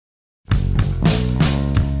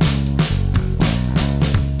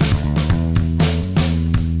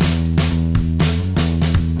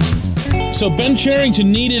So Ben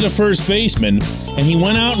Cherington needed a first baseman, and he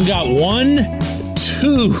went out and got 1,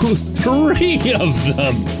 2, 3 of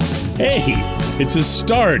them. Hey, it's a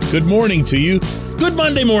start. Good morning to you. Good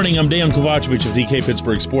Monday morning. I'm Dejan Kovacevic of DK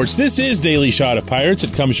Pittsburgh Sports. This is Daily Shot of Pirates.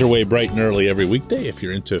 It comes your way bright and early every weekday. If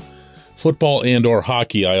you're into football and or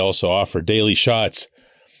hockey, I also offer daily shots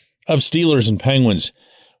of Steelers and Penguins,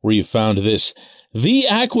 where you found this. The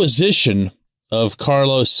acquisition of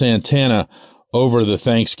Carlos Santana over the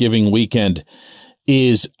Thanksgiving weekend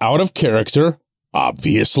is out of character,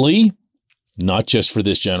 obviously, not just for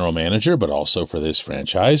this general manager, but also for this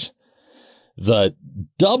franchise. The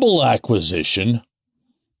double acquisition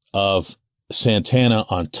of Santana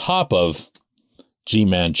on top of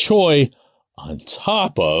G-Man Choi, on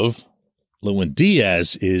top of Lewin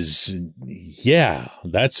Diaz is,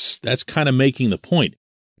 that's kind of making the point,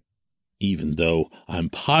 even though I'm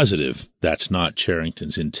positive that's not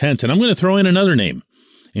Cherington's intent. And I'm going to throw in another name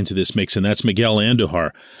into this mix, and that's Miguel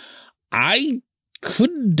Andujar. I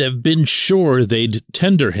couldn't have been sure they'd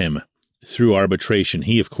tender him through arbitration.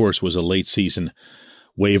 He, of course, was a late season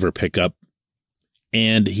waiver pickup,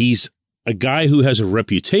 and he's a guy who has a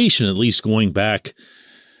reputation, at least going back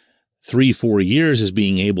 3-4 years, as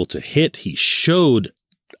being able to hit. He showed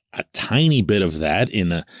a tiny bit of that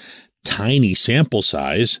in a tiny sample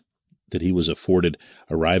size that he was afforded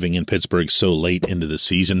arriving in Pittsburgh so late into the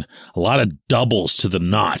season. A lot of doubles to the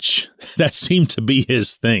notch. That seemed to be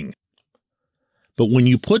his thing. But when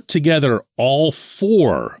you put together all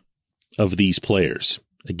 4 of these players,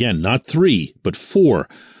 again, not 3, but 4,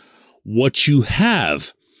 what you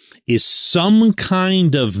have is some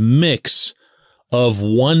kind of mix of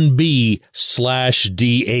 1B/DH,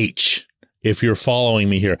 if you're following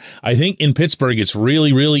me here. I think in Pittsburgh, it's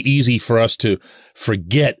really, really easy for us to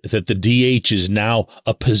forget that the DH is now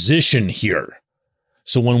a position here.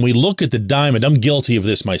 So when we look at the diamond, I'm guilty of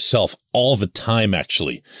this myself all the time,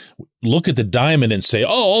 actually. Look at the diamond and say, oh,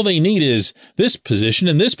 all they need is this position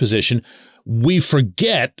and this position. I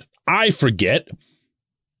forget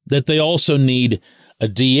that they also need a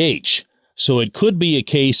DH. So it could be a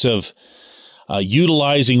case of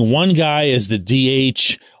utilizing one guy as the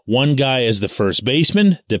DH, one guy as the first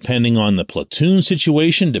baseman, depending on the platoon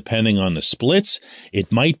situation, depending on the splits.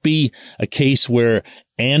 It might be a case where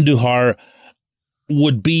Andujar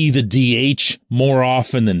would be the DH more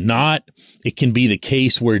often than not. It can be the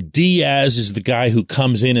case where Diaz is the guy who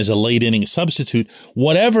comes in as a late inning substitute.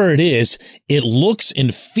 Whatever it is, it looks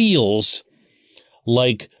and feels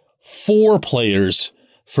like 4 players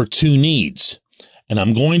for 2 needs. And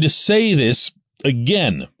I'm going to say this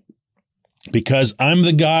again, because I'm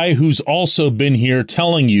the guy who's also been here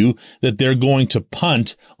telling you that they're going to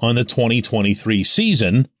punt on the 2023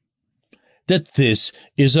 season, that this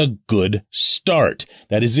is a good start.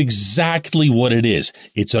 That is exactly what it is.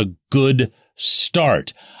 It's a good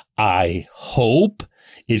start. I hope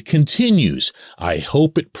it continues. I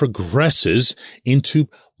hope it progresses into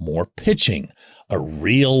more pitching, a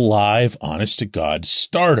real live, honest-to-God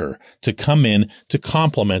starter to come in to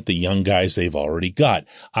complement the young guys they've already got.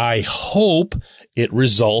 I hope it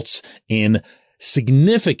results in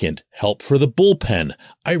significant help for the bullpen.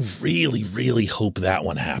 I really, really hope that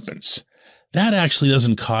one happens. That actually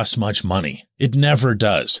doesn't cost much money. It never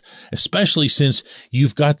does, especially since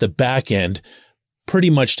you've got the back end pretty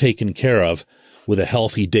much taken care of with a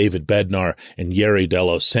healthy David Bednar and Yerry De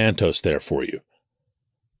Los Santos there for you.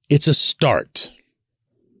 It's a start.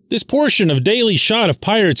 This portion of Daily Shot of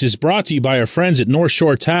Pirates is brought to you by our friends at North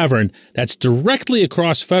Shore Tavern. That's directly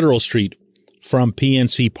across Federal Street from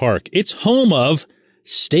PNC Park. It's home of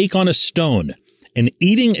Steak on a Stone, an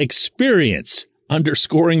eating experience,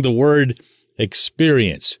 underscoring the word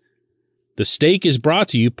experience. The steak is brought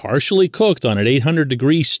to you partially cooked on an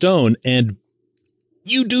 800-degree stone, and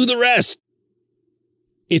you do the rest.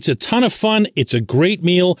 It's a ton of fun, it's a great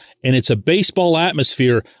meal, and it's a baseball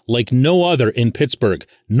atmosphere like no other in Pittsburgh.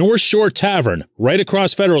 North Shore Tavern, right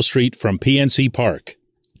across Federal Street from PNC Park.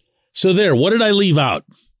 So there, what did I leave out?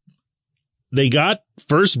 They got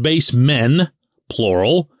first base men,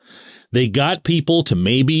 plural. They got people to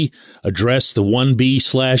maybe address the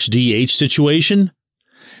 1B/DH situation.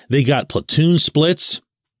 They got platoon splits.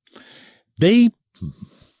 They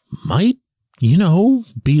might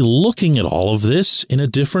be looking at all of this in a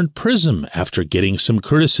different prism after getting some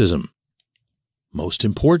criticism. Most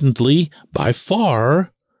importantly, by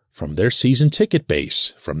far, from their season ticket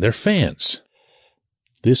base, from their fans.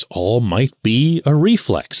 This all might be a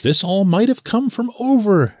reflex. This all might have come from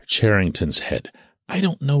over Cherington's head. I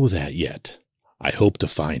don't know that yet. I hope to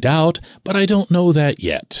find out, but I don't know that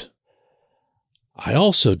yet. I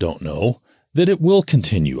also don't know that it will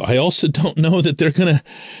continue. I also don't know that they're going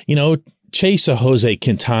to, chase a Jose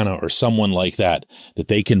Quintana or someone like that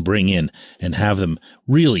they can bring in and have them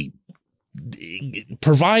really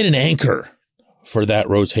provide an anchor for that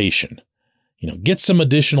rotation. Get some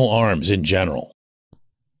additional arms in general.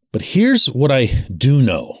 But here's what I do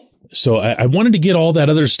know. So I wanted to get all that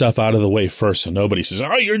other stuff out of the way first, so nobody says,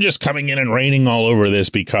 oh, you're just coming in and raining all over this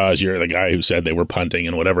because you're the guy who said they were punting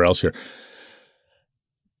and whatever else here.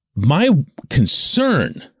 My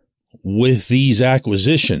concern with these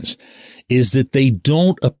acquisitions is that they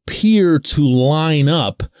don't appear to line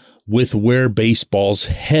up with where baseball's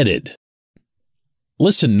headed.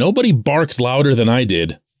 Listen, nobody barked louder than I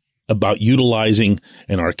did about utilizing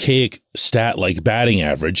an archaic stat like batting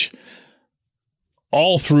average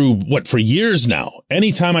all through, for years now.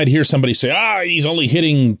 Anytime I'd hear somebody say, he's only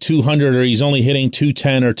hitting 200 or he's only hitting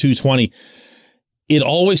 210 or 220, it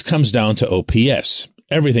always comes down to OPS.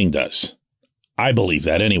 Everything does. I believe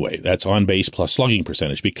that anyway. That's on base plus slugging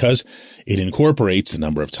percentage because it incorporates the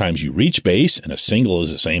number of times you reach base, and a single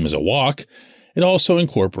is the same as a walk. It also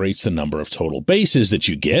incorporates the number of total bases that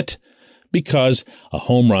you get because a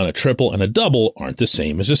home run, a triple, and a double aren't the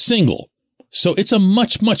same as a single. So it's a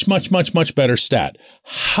much, much, much, much, much better stat.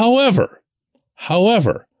 However,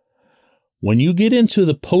 when you get into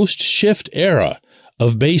the post-shift era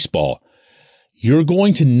of baseball, you're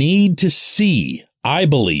going to need to see, I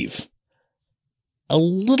believe, a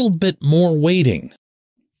little bit more weighting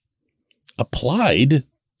applied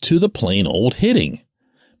to the plain old hitting,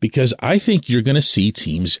 because I think you're going to see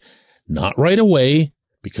teams not right away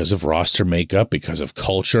because of roster makeup, because of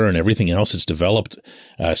culture and everything else that's developed,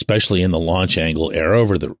 especially in the launch angle era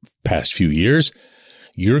over the past few years.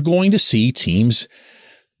 You're going to see teams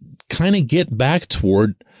kind of get back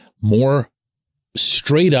toward more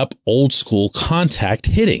straight up old school contact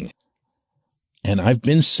hitting. And I've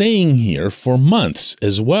been saying here for months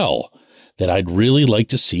as well that I'd really like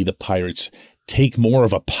to see the Pirates take more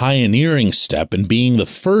of a pioneering step in being the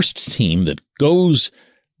first team that goes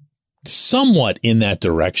somewhat in that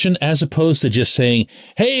direction, as opposed to just saying,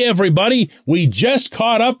 hey, everybody, we just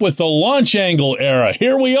caught up with the launch angle era.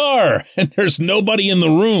 Here we are. And there's nobody in the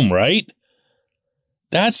room, right?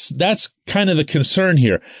 That's kind of the concern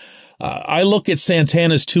here. I look at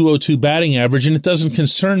Santana's 202 batting average, and it doesn't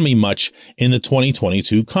concern me much in the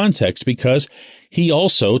 2022 context because he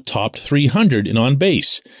also topped 300 in on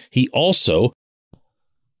base. He also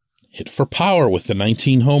hit for power with the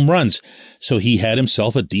 19 home runs. So he had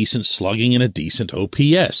himself a decent slugging and a decent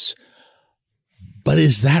OPS. But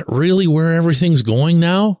is that really where everything's going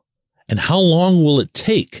now? And how long will it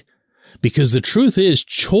take? Because the truth is,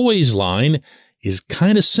 Choi's line is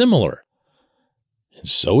kind of similar. And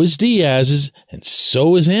so is Diaz's, and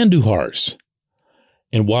so is Andujar's.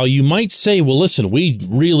 And while you might say, well, listen, we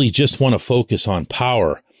really just want to focus on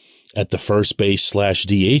power at the first base /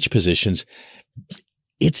 DH positions,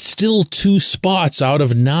 it's still 2 spots out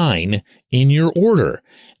of 9 in your order,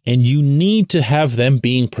 and you need to have them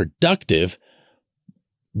being productive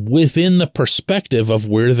within the perspective of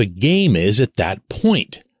where the game is at that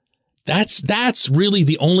point. That's really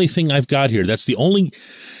the only thing I've got here. That's the only,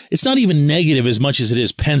 it's not even negative as much as it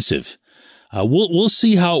is pensive. We'll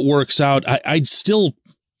see how it works out. I'd still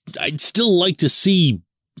like to see,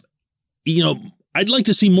 I'd like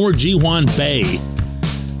to see more Ji-Hwan Bae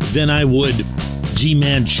than I would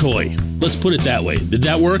G-Man Choi. Let's put it that way. Did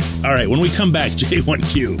that work? All right, when we come back,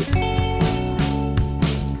 J1Q.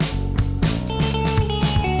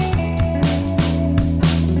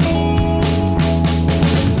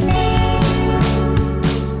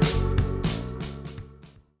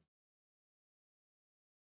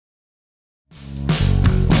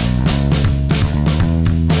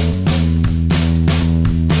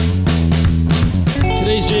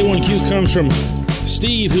 Today's J1Q comes from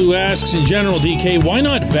Steve, who asks, in general, DK, why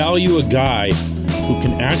not value a guy who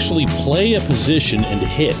can actually play a position and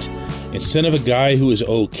hit instead of a guy who is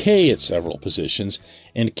okay at several positions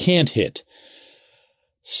and can't hit?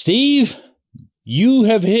 Steve, you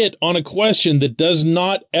have hit on a question that does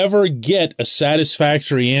not ever get a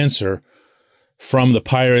satisfactory answer from the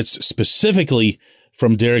Pirates, specifically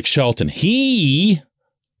from Derek Shelton. He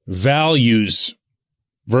values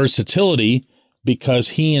versatility because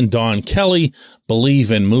he and Don Kelly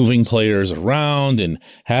believe in moving players around and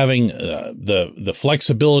having the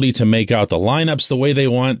flexibility to make out the lineups the way they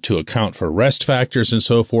want, to account for rest factors and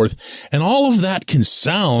so forth. And all of that can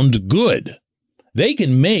sound good. They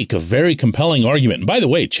can make a very compelling argument. And by the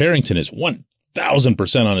way, Charrington is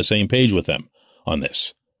 1,000% on the same page with them on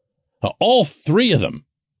this. All 3 of them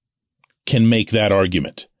can make that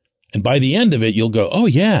argument. And by the end of it, you'll go, oh,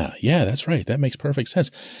 yeah, that's right. That makes perfect sense.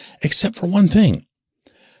 Except for one thing.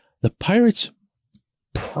 The Pirates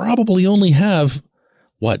probably only have,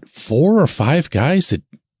 4 or 5 guys that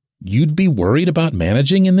you'd be worried about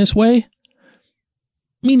managing in this way?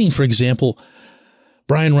 Meaning, for example,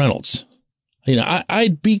 Brian Reynolds.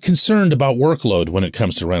 I'd be concerned about workload when it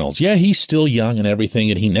comes to Reynolds. Yeah, he's still young and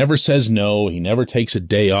everything, and he never says no. He never takes a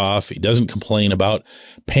day off. He doesn't complain about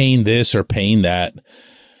paying this or paying that.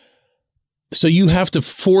 So you have to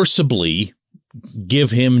forcibly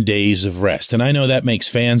give him days of rest. And I know that makes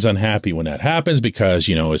fans unhappy when that happens because,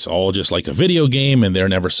 it's all just like a video game and they're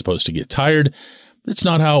never supposed to get tired. That's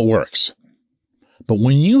not how it works. But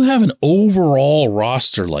when you have an overall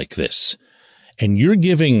roster like this, and you're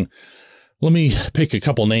giving, let me pick a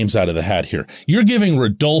couple names out of the hat here. You're giving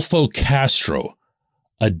Rodolfo Castro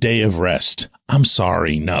a day of rest. I'm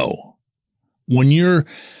sorry, no. When you're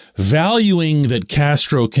valuing that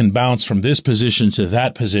Castro can bounce from this position to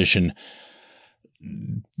that position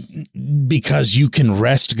because you can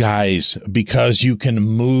rest guys, because you can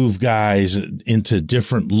move guys into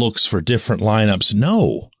different looks for different lineups,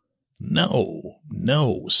 no.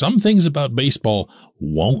 Some things about baseball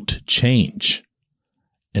won't change.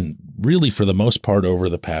 And really, for the most part, over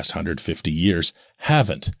the past 150 years,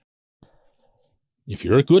 haven't. If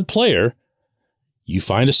you're a good player, you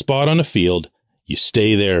find a spot on the field, you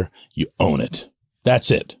stay there, you own it.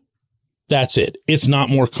 That's it. It's not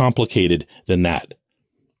more complicated than that.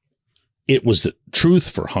 It was the truth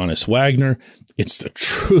for Honus Wagner. It's the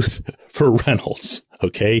truth for Reynolds,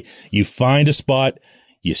 okay? You find a spot,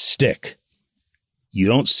 you stick. You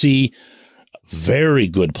don't see very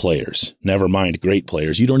good players, never mind great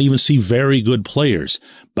players. You don't even see very good players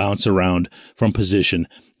bounce around from position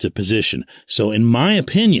to position. So in my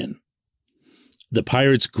opinion, the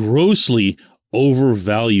Pirates grossly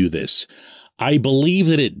overvalue this. I believe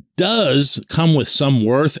that it does come with some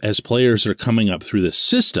worth as players are coming up through the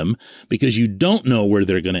system because you don't know where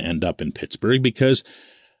they're going to end up in Pittsburgh because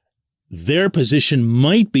their position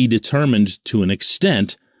might be determined to an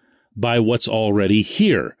extent by what's already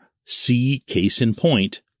here. See, case in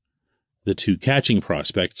point, the 2 catching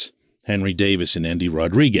prospects, Henry Davis and Endy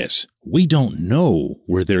Rodriguez. We don't know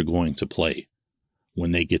where they're going to play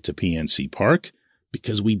when they get to PNC Park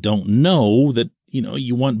because we don't know that,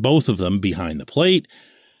 you want both of them behind the plate,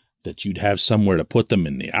 that you'd have somewhere to put them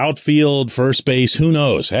in the outfield, first base, who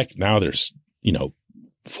knows? Heck, now there's,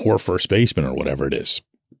 4 first basemen or whatever it is.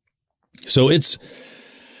 So it's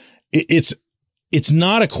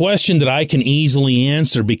not a question that I can easily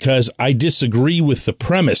answer because I disagree with the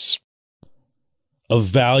premise of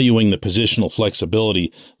valuing the positional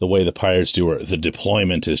flexibility the way the Pirates do, or the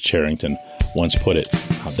deployment, as Charrington once put it.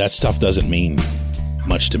 That stuff doesn't mean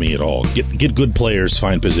much to me at all. Get good players,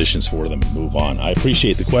 find positions for them, and move on. I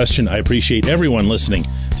appreciate the question. I appreciate everyone listening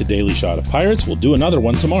to Daily Shot of Pirates. We'll do another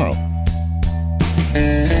one tomorrow.